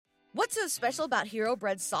What's so special about Hero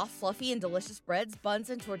Bread's soft, fluffy, and delicious breads, buns,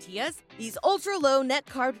 and tortillas? These ultra-low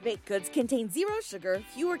net-carb baked goods contain zero sugar,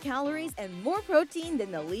 fewer calories, and more protein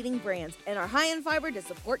than the leading brands, and are high in fiber to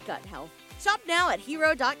support gut health. Shop now at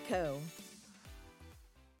hero.co.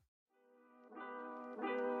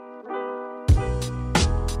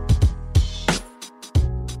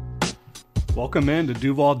 Welcome in to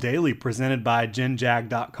Duval Daily, presented by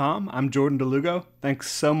GenJag.com. I'm Jordan DeLugo. Thanks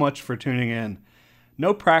so much for tuning in.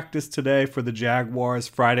 No practice today for the Jaguars,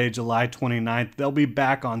 Friday, July 29th. They'll be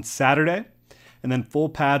back on Saturday, and then full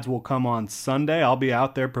pads will come on Sunday. I'll be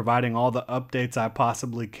out there providing all the updates I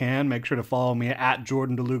possibly can. Make sure to follow me at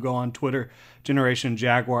Jordan DeLugo on Twitter, Generation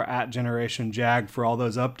Jaguar at Generation Jag for all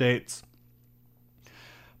those updates.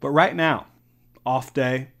 But right now, off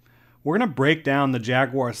day, we're going to break down the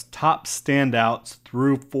Jaguars' top standouts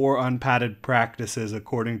through 4 unpadded practices,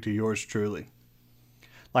 according to yours truly.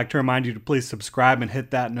 I'd like to remind you to please subscribe and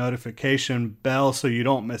hit that notification bell so you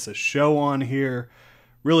don't miss a show on here.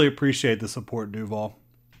 Really appreciate the support, Duval.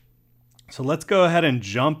 So let's go ahead and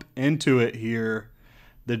jump into it here.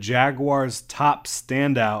 The Jaguars' top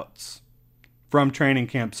standouts from training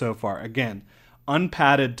camp so far. Again,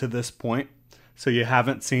 unpadded to this point. So you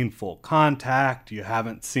haven't seen full contact, you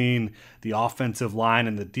haven't seen the offensive line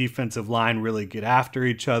and the defensive line really get after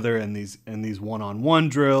each other in these one-on-one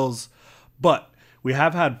drills. But we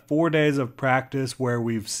have had 4 days of practice where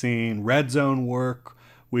we've seen red zone work,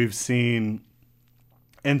 we've seen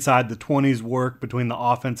inside the 20s work between the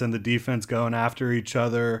offense and the defense going after each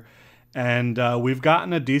other, and we've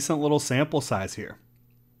gotten a decent little sample size here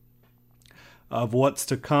of what's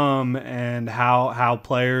to come and how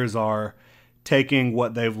players are taking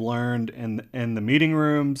what they've learned in the meeting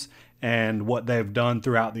rooms and what they've done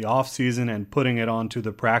throughout the offseason and putting it onto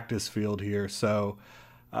the practice field here. So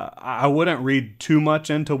I wouldn't read too much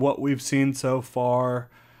into what we've seen so far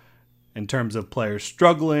in terms of players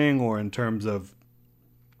struggling or in terms of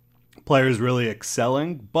players really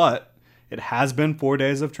excelling, but it has been 4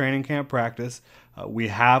 days of training camp practice. We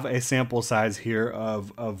have a sample size here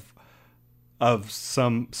of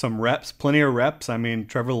some reps, plenty of reps. I mean,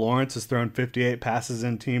 Trevor Lawrence has thrown 58 passes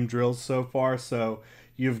in team drills so far, so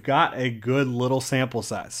you've got a good little sample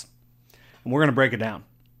size. And we're going to break it down.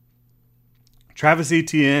 Travis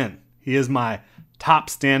Etienne, he is my top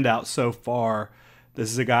standout so far. This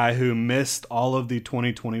is a guy who missed all of the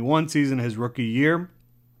 2021 season, his rookie year.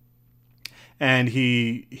 And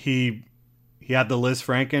he had the Liz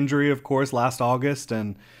Frank injury, of course, last August,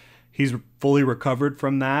 and he's fully recovered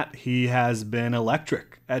from that. He has been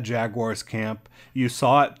electric at Jaguars camp. You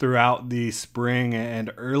saw it throughout the spring and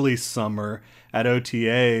early summer at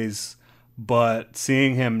OTAs, but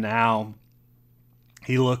seeing him now,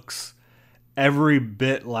 he looks every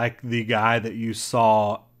bit like the guy that you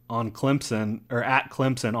saw on Clemson or at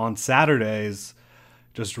Clemson on Saturdays,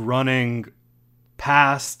 just running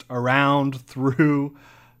past, around, through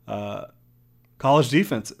college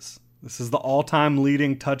defenses. This is the all-time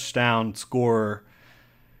leading touchdown scorer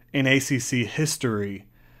in ACC history.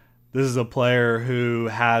 This is a player who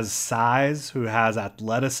has size, who has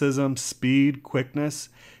athleticism, speed, quickness.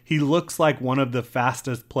 He looks like one of the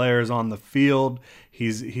fastest players on the field.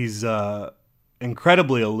 He's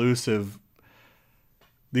incredibly elusive.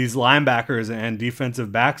 These linebackers and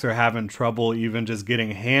defensive backs are having trouble even just getting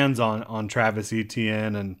hands on Travis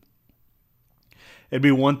Etienne. And it'd be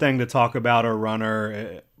one thing to talk about a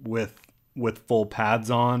runner with full pads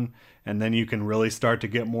on, and then you can really start to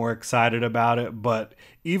get more excited about it. But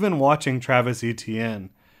even watching Travis Etienne,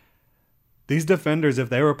 these defenders, if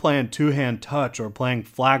they were playing two-hand touch or playing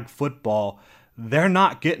flag football, they're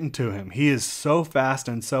not getting to him. He is so fast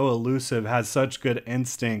and so elusive, has such good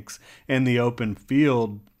instincts in the open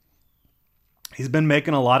field. He's been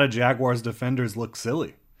making a lot of Jaguars defenders look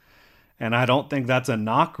silly. And I don't think that's a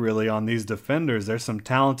knock really on these defenders. There's some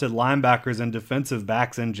talented linebackers and defensive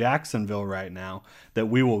backs in Jacksonville right now that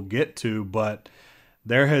we will get to, but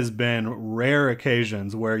there has been rare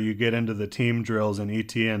occasions where you get into the team drills and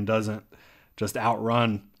Etienne doesn't just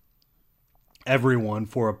outrun everyone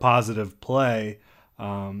for a positive play.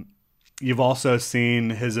 You've also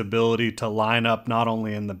seen his ability to line up not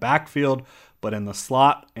only in the backfield, but in the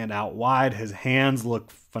slot and out wide. His hands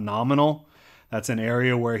look phenomenal. That's an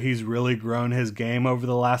area where he's really grown his game over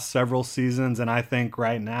the last several seasons, and I think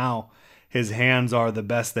right now his hands are the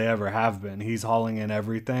best they ever have been. He's hauling in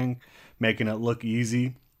everything, making it look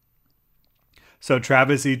easy. So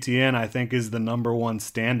Travis Etienne, I think, is the number one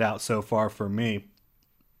standout so far for me.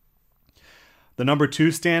 The number two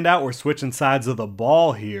standout, we're switching sides of the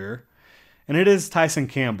ball here, and it is Tyson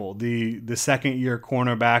Campbell, the second-year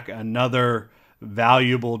cornerback, another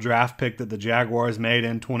valuable draft pick that the Jaguars made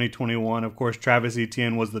in 2021. Of course, Travis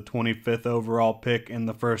Etienne was the 25th overall pick in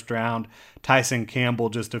the first round. Tyson Campbell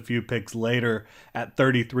just a few picks later at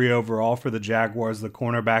 33 overall for the Jaguars, the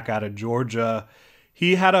cornerback out of Georgia.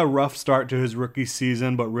 He had a rough start to his rookie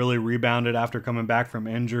season, but really rebounded after coming back from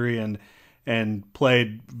injury and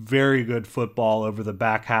played very good football over the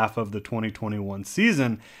back half of the 2021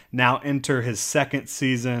 season. Now enter his second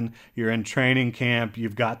season. You're in training camp.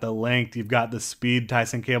 You've got the length. You've got the speed.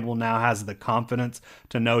 Tyson Campbell now has the confidence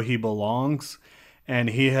to know he belongs. And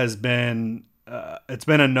he has been, it's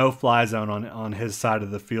been a no-fly zone on his side of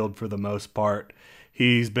the field for the most part.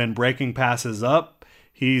 He's been breaking passes up.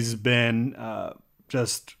 He's been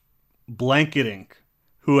just blanketing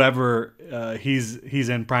whoever he's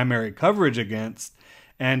in primary coverage against.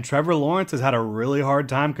 And Trevor Lawrence has had a really hard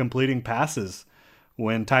time completing passes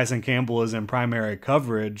when Tyson Campbell is in primary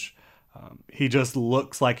coverage. He just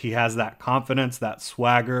looks like he has that confidence, that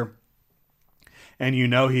swagger, and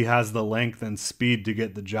he has the length and speed to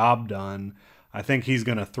get the job done. I think he's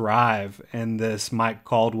going to thrive in this Mike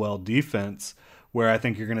Caldwell defense, where I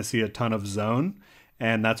think you're going to see a ton of zone.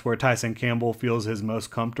 And that's where Tyson Campbell feels his most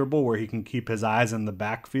comfortable, where he can keep his eyes in the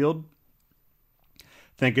backfield. I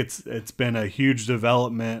think it's been a huge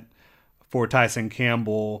development for Tyson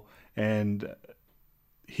Campbell, and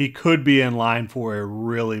he could be in line for a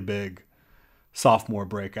really big sophomore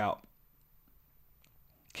breakout.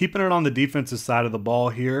 Keeping it on the defensive side of the ball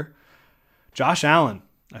here, Josh Allen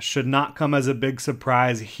should not come as a big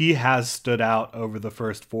surprise. He has stood out over the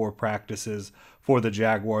first 4 practices for the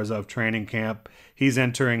Jaguars of training camp. He's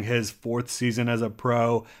entering his 4th season as a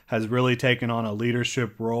pro, has really taken on a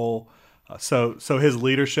leadership role. So his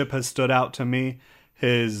leadership has stood out to me.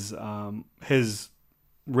 His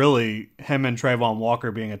really, him and Trayvon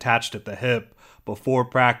Walker being attached at the hip before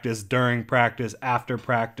practice, during practice, after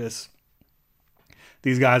practice.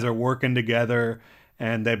 These guys are working together,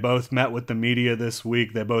 and they both met with the media this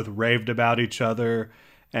week. They both raved about each other.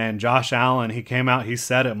 And Josh Allen, he came out, he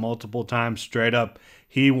said it multiple times straight up.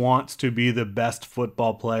 He wants to be the best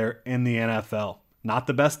football player in the NFL. Not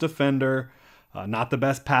the best defender, not the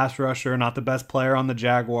best pass rusher, not the best player on the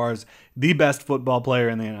Jaguars, the best football player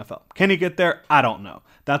in the NFL. Can he get there? I don't know.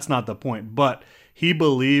 That's not the point. But he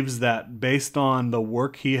believes that based on the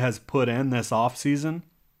work he has put in this offseason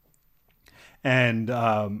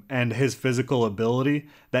and his physical ability,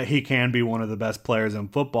 that he can be one of the best players in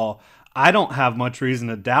football. I don't have much reason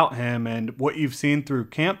to doubt him, and what you've seen through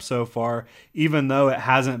camp so far, even though it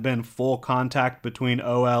hasn't been full contact between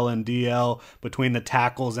OL and DL, between the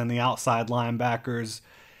tackles and the outside linebackers,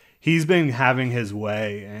 he's been having his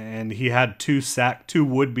way, and he had 2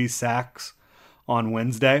 would-be sacks on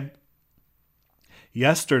Wednesday.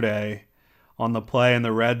 Yesterday, on the play in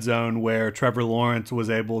the red zone where Trevor Lawrence was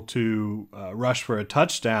able to rush for a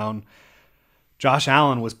touchdown, Josh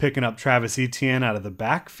Allen was picking up Travis Etienne out of the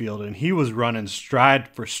backfield, and he was running stride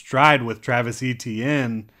for stride with Travis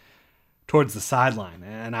Etienne towards the sideline.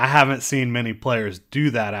 And I haven't seen many players do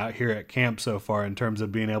that out here at camp so far in terms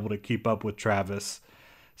of being able to keep up with Travis.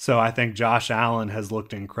 So I think Josh Allen has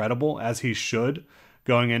looked incredible, as he should,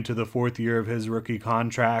 going into the 4th year of his rookie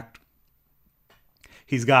contract.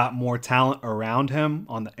 He's got more talent around him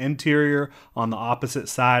on the interior, on the opposite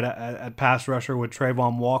side at pass rusher with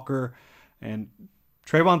Trayvon Walker. And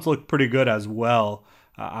Trayvon's looked pretty good as well.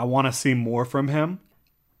 I want to see more from him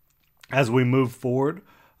as we move forward.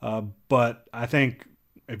 But I think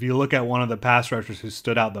if you look at one of the pass rushers who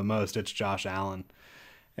stood out the most, it's Josh Allen.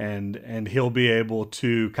 And he'll be able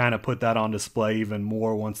to kind of put that on display even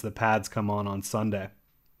more once the pads come on Sunday.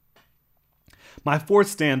 My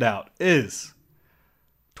 4th standout is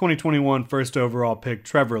 2021 first overall pick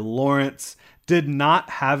Trevor Lawrence. Did not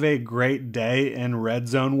have a great day in red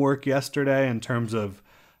zone work yesterday in terms of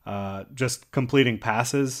just completing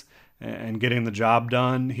passes and getting the job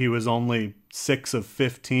done. He was only 6 of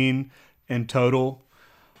 15 in total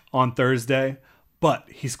on Thursday, but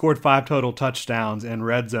he scored 5 total touchdowns in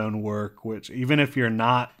red zone work, which even if you're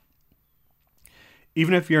not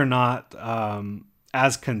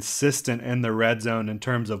as consistent in the red zone in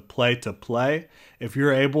terms of play to play, if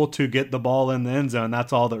you're able to get the ball in the end zone,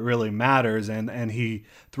 that's all that really matters. And he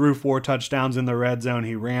threw 4 touchdowns in the red zone.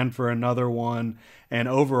 He ran for another one. And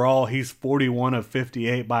overall, he's 41 of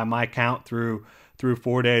 58 by my count through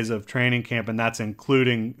 4 days of training camp. And that's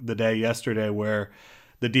including the day yesterday where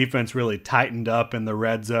the defense really tightened up in the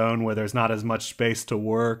red zone, where there's not as much space to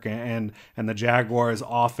work, and the Jaguars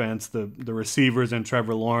offense, the receivers and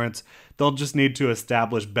Trevor Lawrence, they'll just need to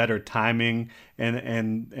establish better timing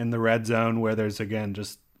in the red zone where there's, again,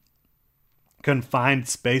 just confined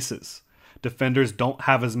spaces defenders don't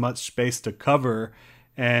have as much space to cover,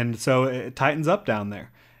 and so it tightens up down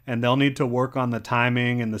there. And they'll need to work on the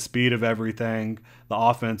timing and the speed of everything. The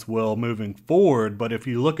offense will moving forward. But if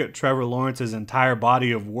you look at Trevor Lawrence's entire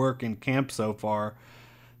body of work in camp so far,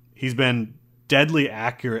 he's been deadly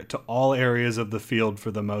accurate to all areas of the field for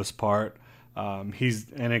the most part. And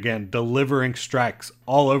again, delivering strikes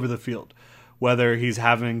all over the field, whether he's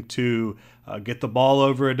having to get the ball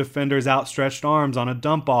over a defender's outstretched arms on a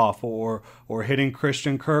dump off, or hitting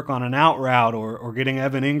Christian Kirk on an out route, or getting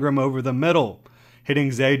Evan Ingram over the middle,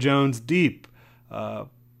 hitting Zay Jones deep,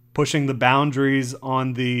 pushing the boundaries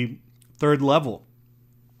on the third level.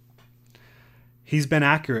 He's been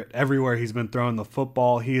accurate everywhere he's been throwing the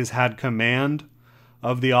football. He has had command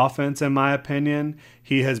of the offense, in my opinion.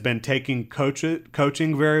 He has been taking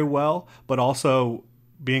coaching very well, but also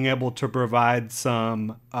being able to provide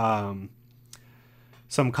some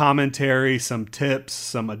commentary, some tips,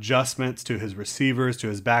 some adjustments to his receivers, to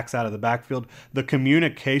his backs out of the backfield. The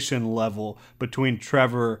communication level between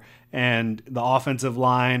Trevor and the offensive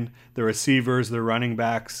line, the receivers, the running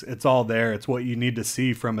backs, it's all there. It's what you need to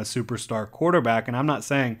see from a superstar quarterback. And I'm not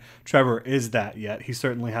saying Trevor is that yet. He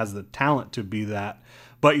certainly has the talent to be that.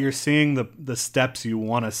 But you're seeing the steps you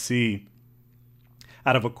want to see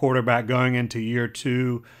out of a quarterback going into year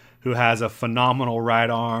two, who has a phenomenal right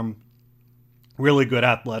arm, really good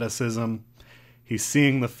athleticism. He's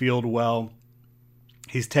seeing the field well.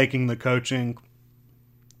 He's taking the coaching.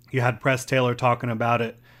 You had Press Taylor talking about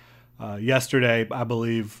it yesterday, I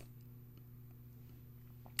believe,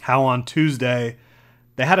 how on Tuesday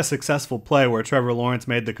they had a successful play where Trevor Lawrence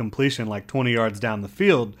made the completion like 20 yards down the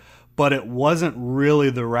field, but it wasn't really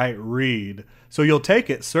the right read. So you'll take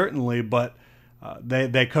it, certainly, but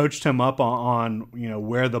they coached him up on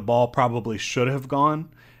where the ball probably should have gone.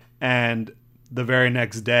 And the very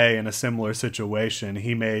next day, in a similar situation,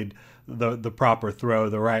 he made the proper throw,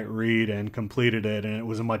 the right read, and completed it, and it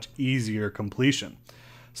was a much easier completion.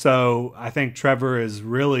 So I think Trevor is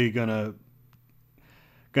really gonna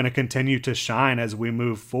continue to shine as we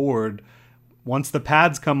move forward. Once the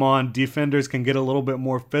pads come on, defenders can get a little bit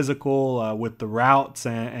more physical with the routes,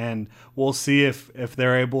 and we'll see if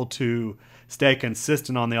they're able to stay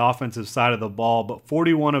consistent on the offensive side of the ball. But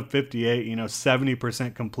 41 of 58,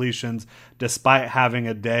 70% completions, despite having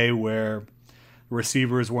a day where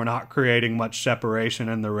receivers were not creating much separation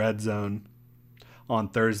in the red zone on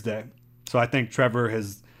Thursday. So I think Trevor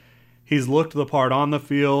he's looked the part on the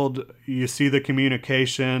field. You see the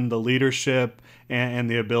communication, the leadership, and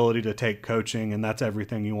the ability to take coaching, and that's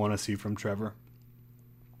everything you want to see from Trevor.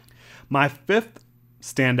 My fifth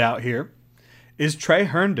standout here is Trey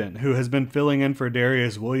Herndon, who has been filling in for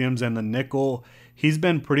Darius Williams in the nickel. He's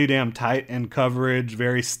been pretty damn tight in coverage,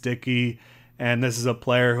 very sticky, and this is a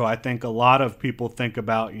player who I think a lot of people think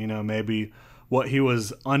about, maybe what he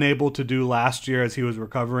was unable to do last year as he was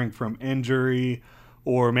recovering from injury,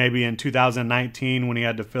 or maybe in 2019 when he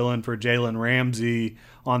had to fill in for Jalen Ramsey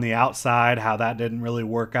on the outside, how that didn't really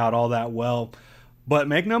work out all that well. But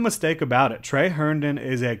make no mistake about it, Trey Herndon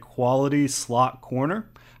is a quality slot corner.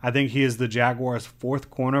 I think he is the Jaguars' fourth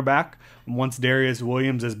cornerback. Once Darius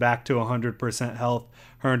Williams is back to 100% health,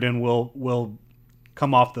 Herndon will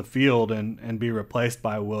come off the field and be replaced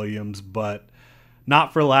by Williams, but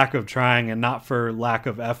not for lack of trying and not for lack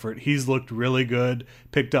of effort. He's looked really good,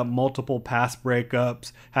 picked up multiple pass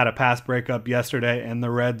breakups, had a pass breakup yesterday in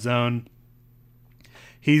the red zone.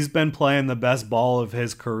 He's been playing the best ball of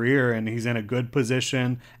his career, and he's in a good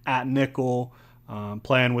position at nickel,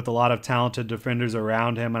 playing with a lot of talented defenders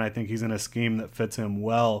around him, and I think he's in a scheme that fits him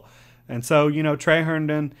well. And so, Trey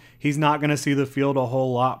Herndon, he's not going to see the field a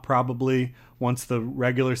whole lot probably once the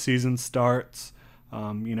regular season starts.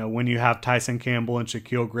 When you have Tyson Campbell and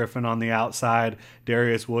Shaquille Griffin on the outside,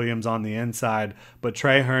 Darius Williams on the inside, but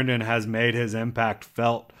Trey Herndon has made his impact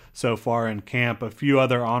felt so far in camp. A few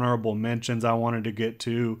other honorable mentions I wanted to get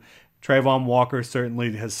to. Trayvon Walker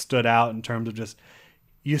certainly has stood out in terms of just,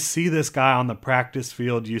 you see this guy on the practice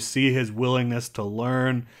field, you see his willingness to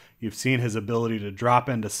learn, you've seen his ability to drop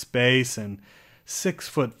into space, and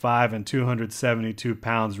 6'5" and 272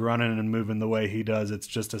 pounds running and moving the way he does. It's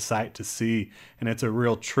just a sight to see, and it's a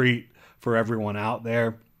real treat for everyone out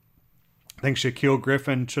there. I think Shaquille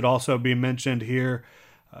Griffin should also be mentioned here,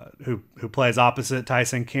 who plays opposite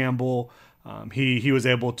Tyson Campbell. He was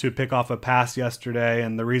able to pick off a pass yesterday,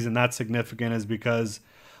 and the reason that's significant is because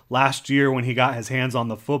last year when he got his hands on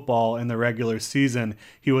the football in the regular season,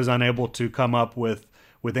 he was unable to come up with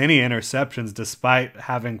with any interceptions, despite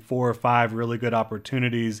having 4 or 5 really good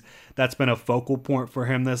opportunities. That's been a focal point for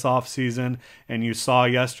him this offseason. And you saw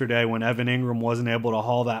yesterday when Evan Ingram wasn't able to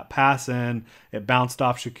haul that pass in, it bounced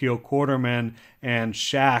off Shaquille Quarterman, and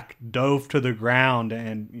Shaq dove to the ground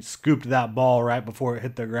and scooped that ball right before it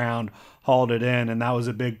hit the ground, hauled it in, and that was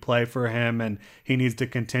a big play for him. And he needs to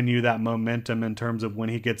continue that momentum in terms of when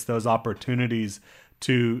he gets those opportunities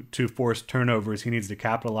to force turnovers, he needs to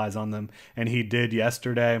capitalize on them, and he did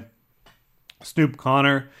yesterday. Snoop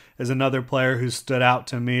Connor is another player who stood out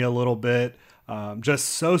to me a little bit. Just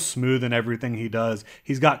so smooth in everything he does.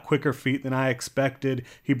 He's got quicker feet than I expected.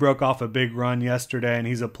 He broke off a big run yesterday, and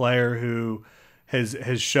he's a player who has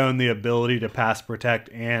shown the ability to pass protect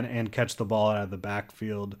and catch the ball out of the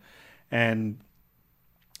backfield. And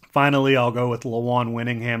finally, I'll go with Lawan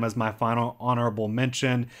Winningham as my final honorable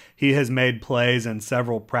mention. He has made plays in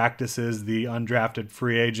several practices, the undrafted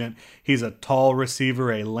free agent. He's a tall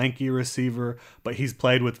receiver, a lanky receiver, but he's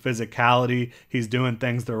played with physicality. He's doing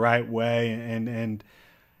things the right way.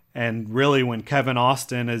 And really, when Kevin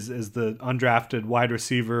Austin is the undrafted wide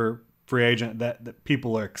receiver free agent that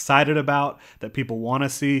people are excited about, that people want to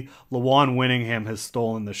see, Lawan Winningham has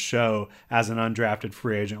stolen the show as an undrafted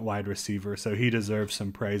free agent wide receiver, so he deserves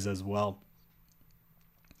some praise as well.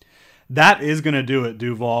 That is going to do it,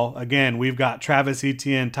 Duval. Again, we've got Travis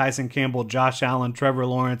Etienne, Tyson Campbell, Josh Allen, Trevor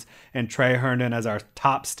Lawrence, and Trey Herndon as our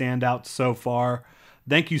top standouts so far.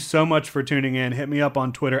 Thank you so much for tuning in. Hit me up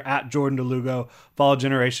on Twitter at Jordan DeLugo. Follow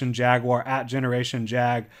Generation Jaguar at Generation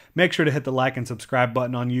Jag. Make sure to hit the like and subscribe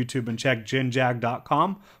button on YouTube and check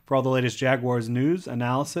genjag.com for all the latest Jaguars news,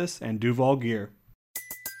 analysis, and Duval gear.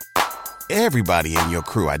 Everybody in your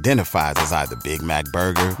crew identifies as either Big Mac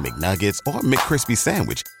Burger, McNuggets, or McCrispy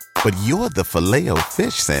Sandwich. But you're the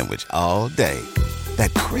Filet-O-Fish Sandwich all day.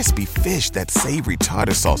 That crispy fish, that savory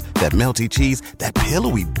tartar sauce, that melty cheese, that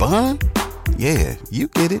pillowy bun. Yeah, you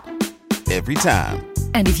get it. Every time.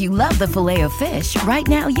 And if you love the Filet-O-Fish, right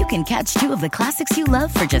now you can catch 2 of the classics you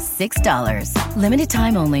love for just $6. Limited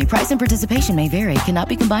time only. Price and participation may vary. Cannot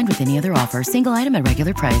be combined with any other offer. Single item at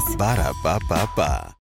regular price. Ba-da-ba-ba-ba.